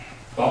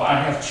Well,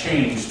 I have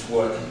changed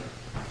what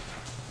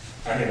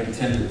I had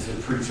intended to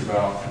preach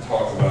about and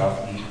talk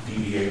about and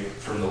deviate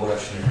from the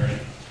lectionary.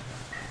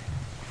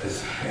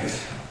 As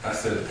I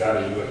said,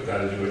 gotta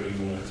do it,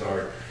 even when it's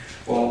hard.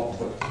 Well,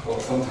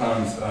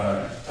 sometimes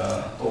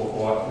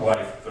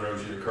life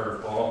throws you a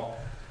curveball,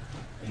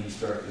 and you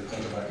start to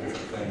think about different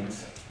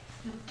things.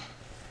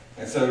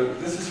 And so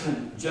this is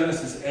from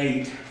Genesis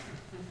 8,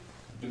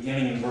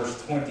 beginning in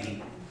verse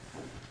 20,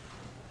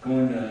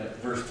 going to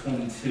verse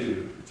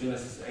 22.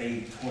 Genesis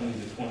 8, 20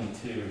 to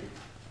 22.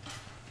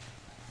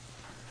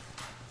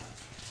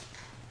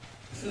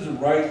 This is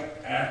right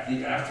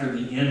after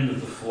the end of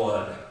the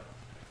flood.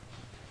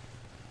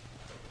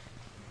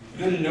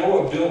 Then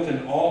Noah built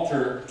an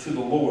altar to the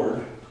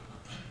Lord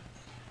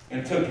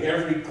and took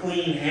every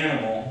clean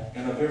animal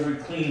and of every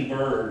clean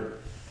bird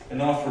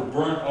and offered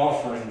burnt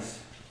offerings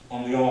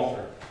on the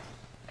altar.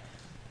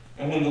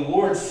 And when the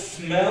Lord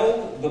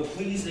smelled the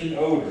pleasing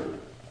odor,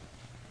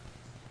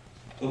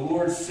 the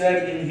Lord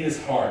said in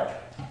his heart,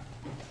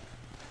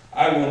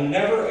 I will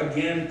never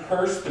again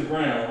curse the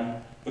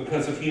ground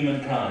because of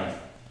humankind.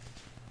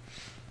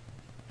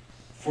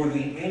 For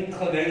the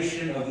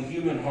inclination of the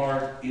human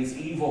heart is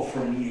evil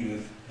from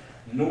youth,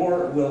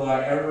 nor will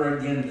I ever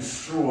again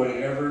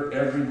destroy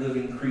every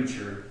living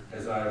creature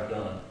as I have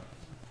done.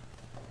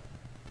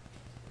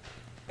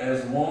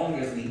 As long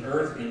as the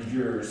earth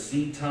endures,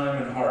 seed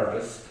time and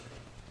harvest,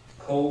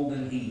 cold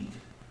and heat,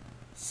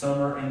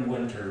 summer and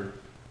winter,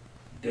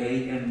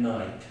 day and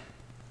night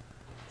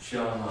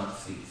shall not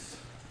cease.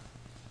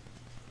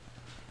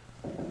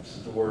 This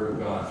is the word of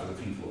God for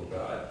the people of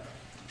God.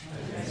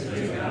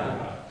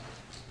 Amen.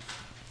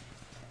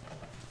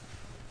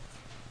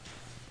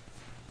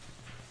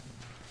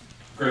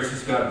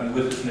 Gracious God, be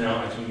with us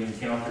now as we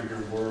encounter your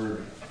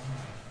word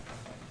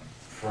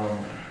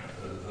from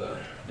the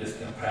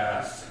distant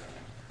past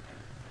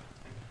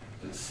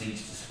that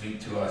seeks to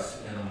speak to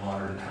us in a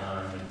modern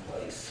time and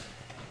place.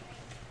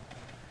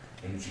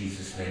 In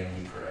Jesus' name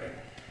we pray.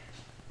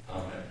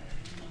 Amen.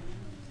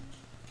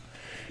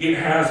 It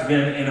has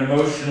been an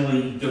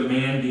emotionally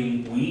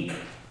demanding week.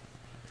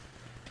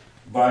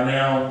 By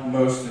now,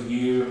 most of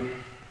you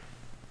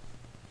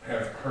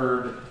have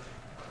heard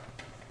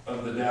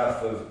of the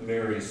death of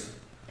Mary's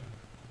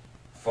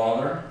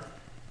father.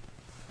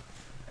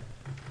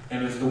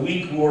 And as the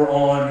week wore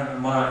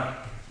on, my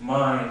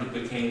mind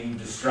became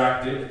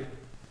distracted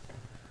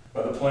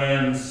by the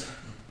plans,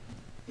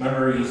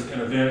 memories,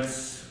 and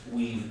events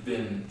we've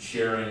been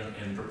sharing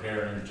and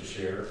preparing to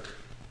share.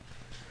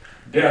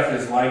 Death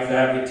is like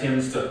that. It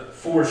tends to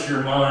force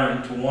your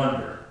mind to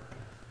wander,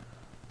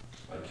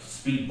 like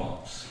speed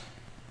bumps.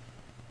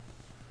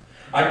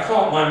 I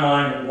caught my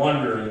mind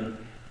wandering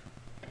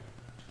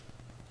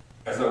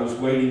as I was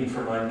waiting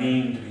for my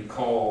name to be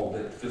called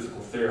at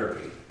physical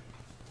therapy.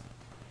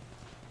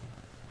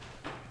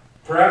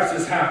 Perhaps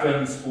this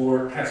happens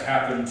or has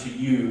happened to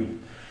you.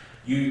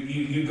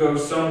 You go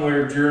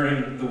somewhere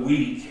during the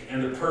week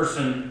and the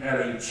person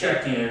at a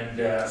check-in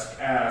desk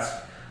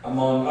asks,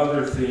 among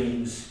other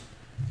things,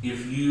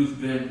 if you've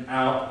been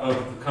out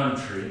of the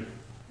country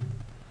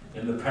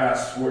in the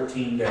past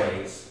 14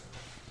 days,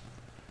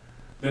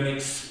 been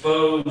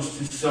exposed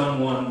to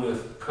someone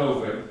with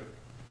COVID,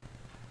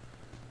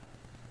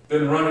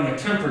 been running a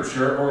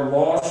temperature, or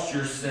lost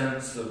your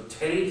sense of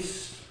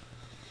taste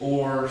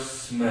or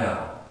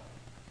smell.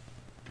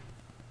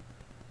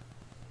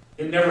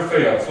 It never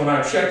fails. When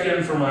I check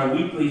in for my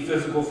weekly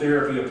physical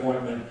therapy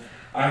appointment,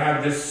 I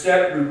have this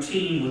set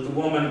routine with the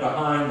woman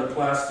behind the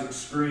plastic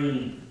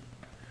screen.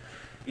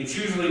 It's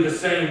usually the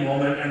same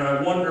woman, and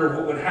I wonder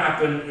what would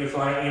happen if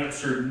I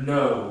answered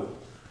no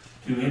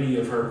to any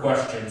of her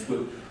questions.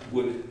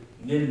 Would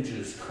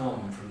ninjas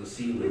come from the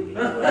ceiling and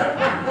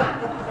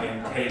grab me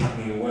and take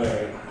me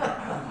away?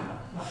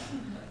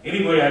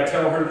 Anyway, I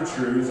tell her the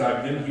truth.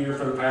 I've been here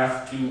for the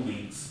past 2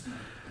 weeks.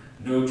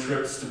 No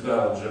trips to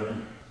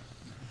Belgium.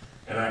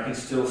 And I can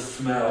still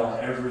smell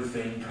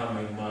everything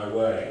coming my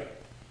way.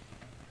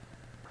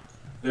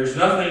 There's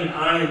nothing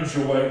I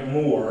enjoy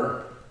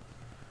more,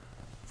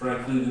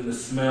 frankly, than the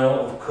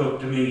smell of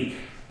cooked meat.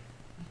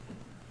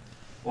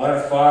 Light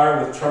a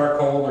fire with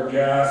charcoal or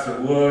gas or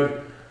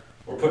wood,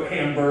 or put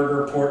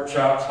hamburger, pork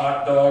chops,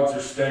 hot dogs, or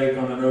steak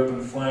on an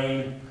open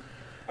flame.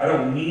 I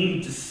don't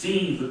need to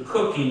see the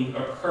cooking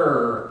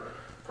occur,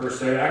 per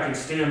se. I can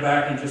stand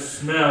back and just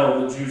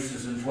smell the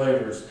juices and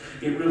flavors.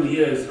 It really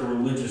is a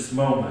religious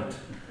moment,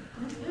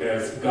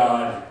 as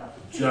God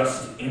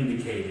just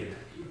indicated.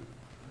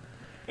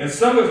 And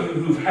some of you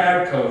who've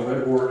had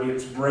COVID or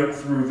its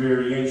breakthrough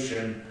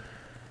variation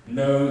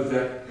know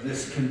that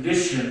this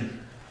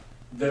condition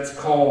that's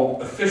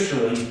called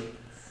officially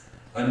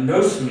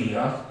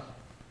anosmia,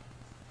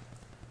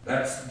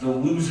 that's the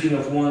losing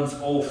of one's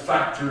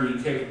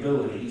olfactory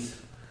capabilities,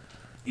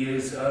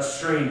 is a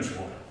strange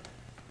one.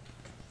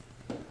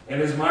 And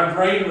as my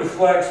brain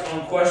reflects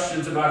on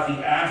questions about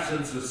the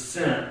absence of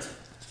scent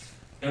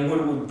and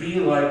what it would be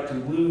like to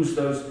lose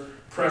those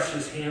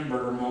precious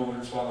hamburger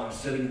moments while I'm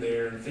sitting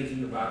there and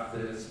thinking about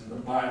this and the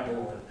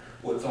Bible and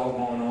what's all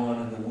going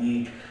on in the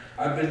week,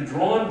 I've been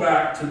drawn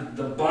back to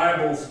the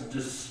Bible's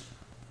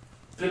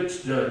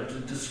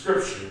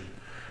description,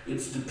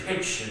 its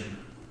depiction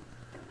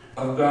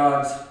of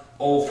God's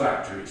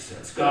olfactory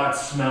sense, God's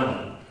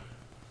smelling.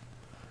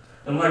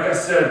 And like I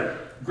said,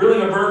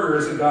 grilling a burger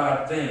is a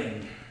God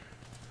thing.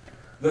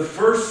 The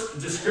first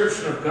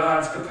description of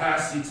God's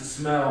capacity to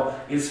smell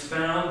is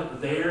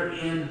found there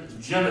in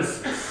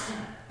Genesis,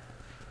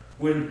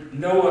 when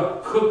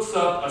Noah cooks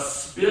up a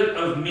spit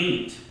of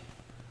meat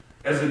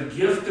as a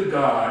gift to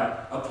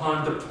God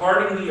upon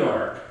departing the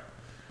ark.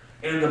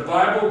 And the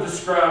Bible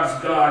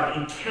describes God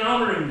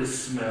encountering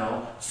this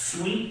smell,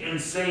 sweet and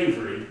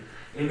savory,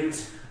 and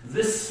it's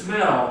this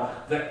smell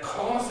that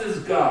causes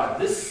God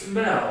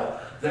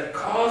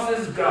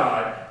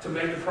to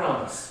make a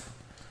promise.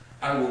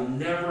 I will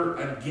never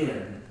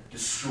again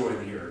destroy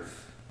the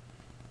earth.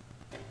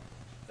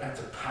 That's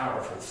a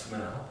powerful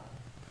smell.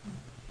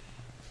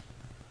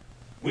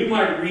 We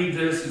might read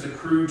this as a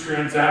crude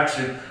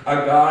transaction, a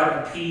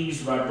God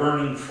appeased by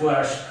burning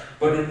flesh.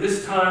 But in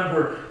this time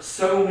where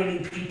so many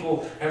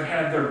people have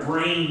had their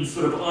brains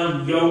sort of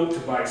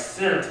unyoked by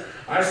scent,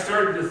 I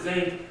started to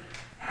think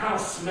how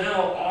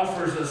smell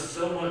offers us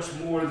so much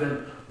more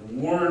than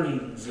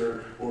warnings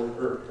or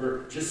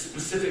just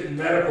specific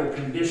medical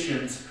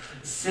conditions.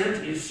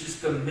 Scent is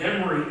just the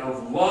memory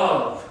of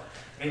love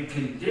and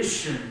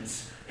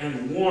conditions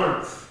and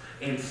warmth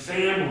and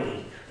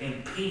family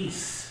and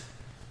peace.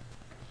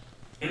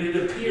 And it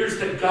appears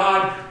that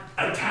God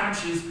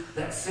attaches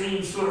that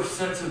same sort of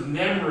sense of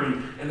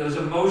memory and those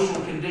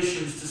emotional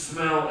conditions to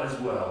smell as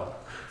well.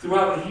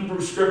 Throughout the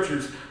Hebrew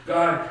Scriptures,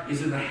 God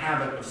is in the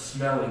habit of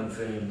smelling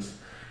things.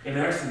 In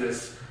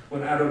Exodus,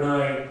 when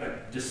Adonai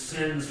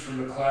descends from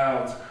the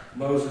clouds,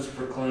 Moses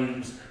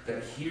proclaims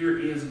that here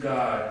is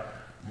God,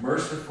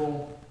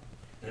 merciful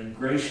and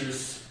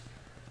gracious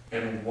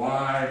and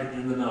wide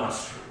in the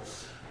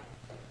nostrils.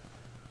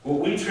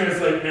 What we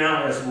translate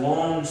now as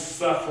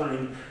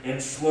long-suffering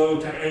and slow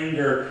to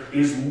anger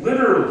is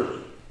literally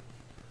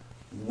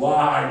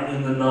wide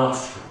in the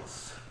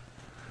nostrils.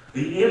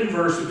 The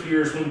inverse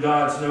appears when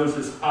God's nose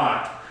is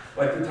hot,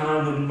 like the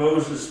time when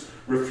Moses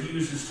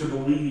refuses to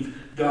believe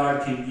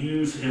God can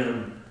use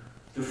him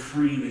to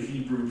free the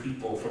Hebrew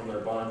people from their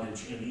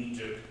bondage in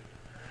Egypt.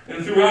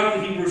 And throughout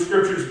the Hebrew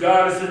Scriptures,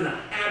 God is in the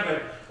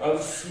habit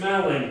of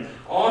smelling.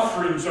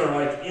 Offerings are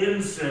like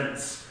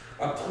incense,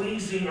 a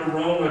pleasing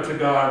aroma to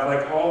God,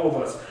 like all of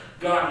us.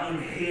 God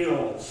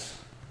inhales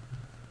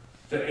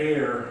the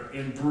air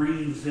and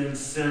breathes in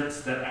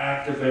scents that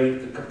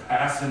activate the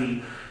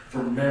capacity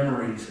for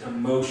memories,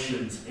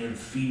 emotions, and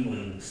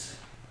feelings.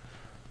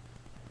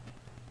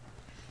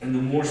 And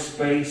the more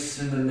space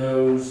in the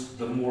nose,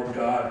 the more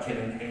God can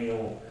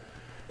inhale.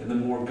 And the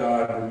more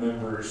God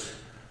remembers,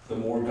 the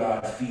more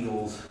God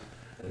feels,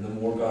 and the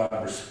more God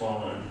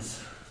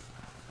responds.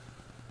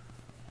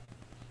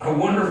 I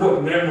wonder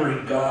what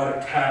memory God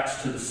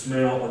attached to the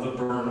smell of the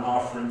burnt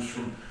offerings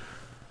from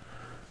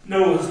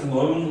Noah's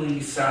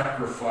lonely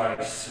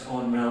sacrifice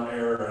on Mount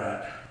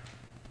Ararat.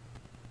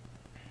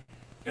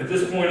 At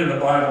this point in the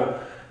Bible,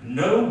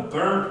 no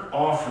burnt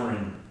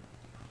offering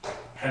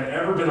had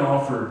ever been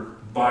offered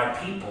by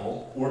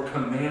people or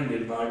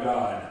commanded by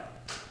God.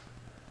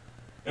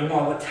 And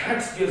while the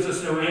text gives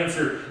us no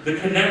answer, the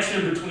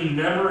connection between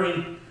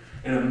memory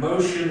and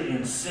emotion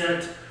and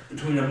scent,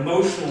 between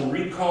emotional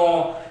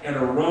recall and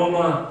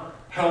aroma,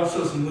 helps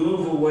us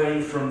move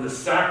away from the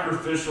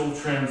sacrificial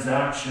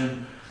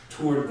transaction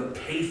toward the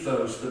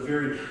pathos, the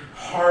very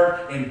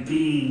heart and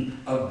being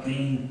of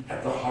being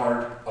at the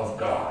heart of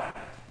God.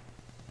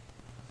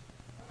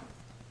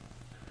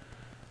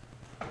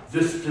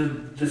 This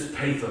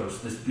pathos,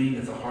 this being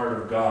at the heart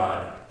of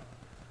God,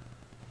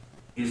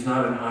 is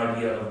not an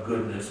idea of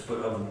goodness, but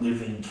of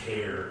living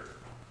care,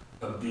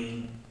 of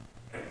being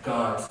at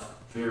God's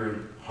very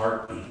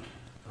heartbeat,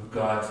 of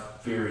God's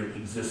very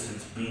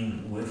existence,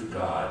 being with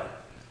God.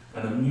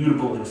 An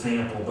immutable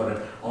example, but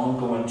an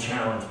ongoing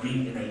challenge,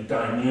 being in a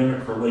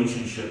dynamic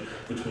relationship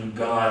between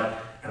God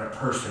and a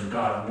person.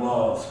 God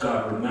loves,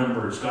 God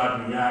remembers,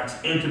 God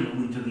reacts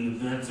intimately to the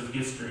events of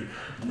history.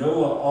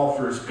 Noah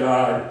offers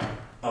God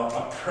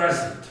a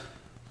present.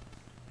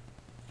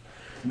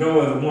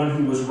 Noah, the one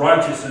who was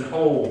righteous and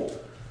whole,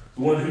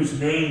 the one whose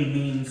name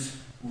means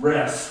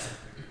rest.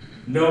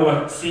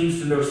 Noah seems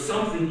to know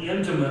something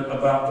intimate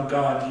about the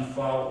God he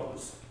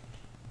follows.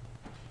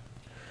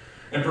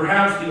 And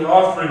perhaps the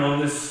offering on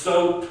this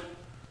soaked,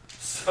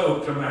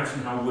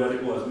 imagine how wet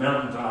it was,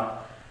 mountaintop,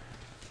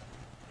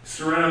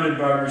 surrounded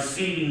by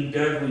receding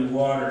deadly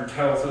water,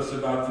 tells us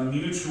about the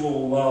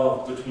mutual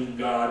love between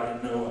God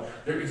and Noah.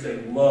 There is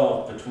a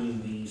love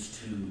between these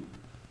two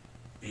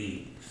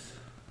beings,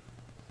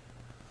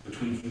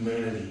 between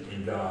humanity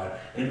and God,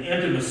 an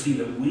intimacy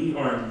that we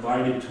are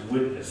invited to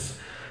witness,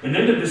 an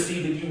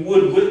intimacy that you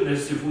would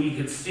witness if we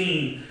had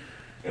seen,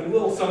 and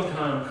we'll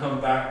sometime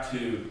come back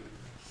to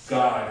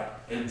God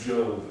and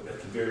Job at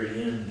the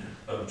very end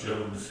of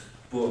Job's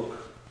book.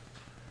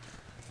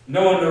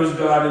 Noah knows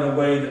God in a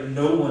way that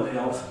no one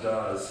else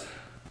does.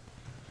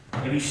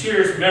 And he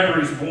shares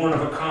memories born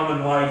of a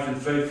common life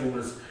and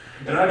faithfulness.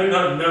 And I do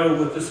not know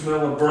what the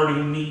smell of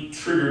burning meat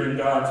triggered in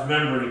God's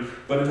memory,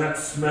 but in that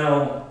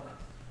smell,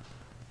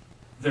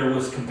 there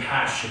was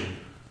compassion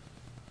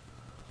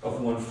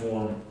of one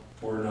form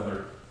or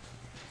another.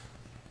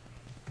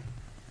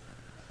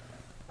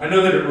 I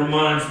know that it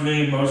reminds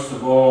me most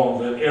of all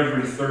that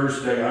every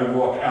Thursday I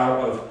walk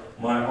out of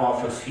my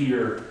office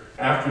here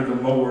after the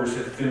mowers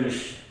have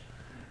finished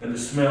and the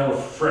smell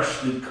of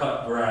freshly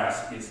cut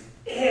grass is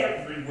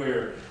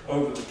everywhere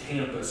over the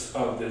campus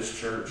of this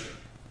church.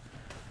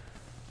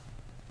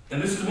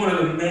 And this is one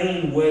of the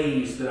main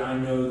ways that I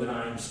know that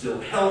I am still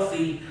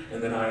healthy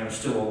and that I am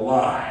still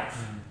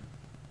alive.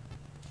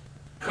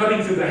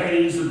 Cutting through the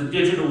haze of the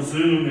digital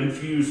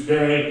Zoom-infused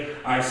day,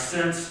 I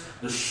sense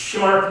the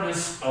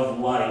sharpness of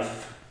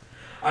life.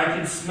 I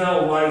can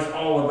smell life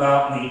all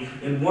about me.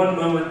 In one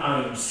moment,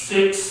 I am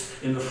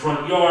 6 in the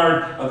front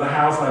yard of the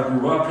house I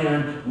grew up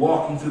in,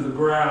 walking through the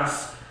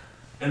grass.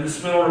 And the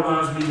smell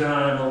reminds me that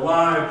I am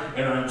alive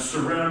and I am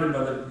surrounded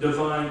by the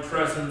divine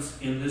presence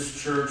in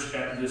this church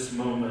at this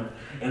moment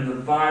and the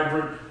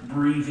vibrant,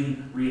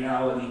 breathing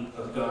reality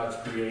of God's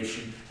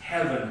creation.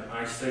 Heaven,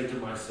 I say to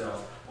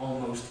myself,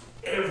 almost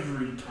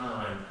every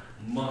time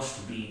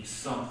must be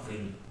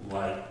something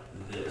like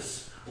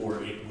this,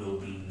 or it will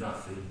be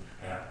nothing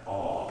at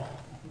all.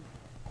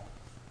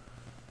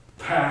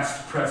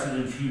 Past, present,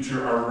 and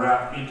future are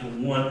wrapped into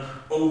one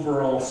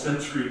overall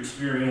sensory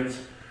experience,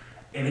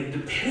 and it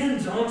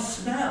depends on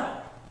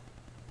smell.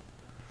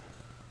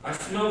 I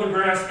smell the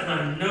grass and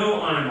I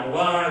know I'm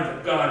alive,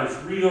 that God is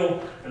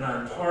real, and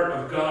I'm part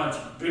of God's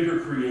bigger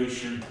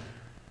creation,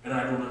 and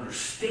I don't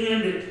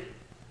understand it,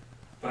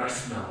 but I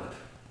smell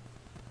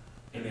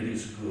it, and it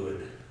is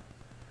good.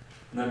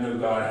 And I know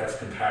God has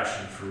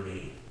compassion for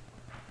me.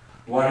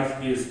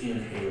 Life is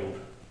inhaled.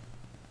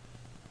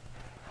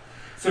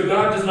 So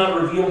God does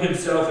not reveal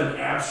himself in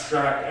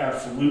abstract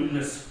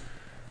absoluteness,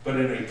 but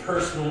in a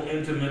personal,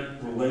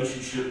 intimate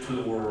relationship to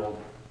the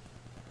world.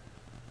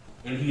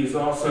 And he is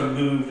also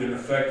moved and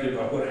affected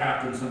by what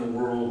happens in the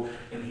world,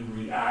 and he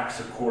reacts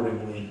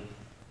accordingly.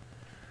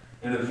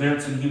 And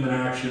events and human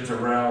actions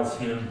arouse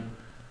him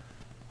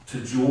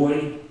to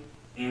joy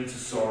and to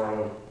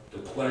sorrow, to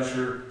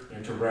pleasure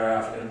and to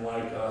wrath, and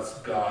like us,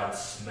 God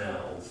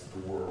smells the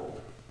world.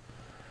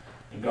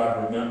 And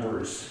God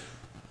remembers,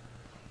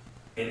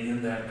 and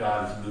in that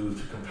God is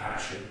moved to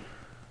compassion.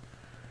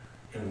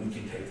 And we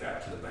can take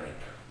that to the bank.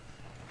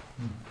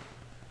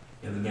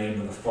 In the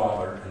name of the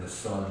Father, and the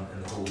Son,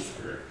 and the Holy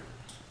Spirit.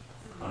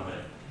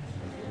 Amen.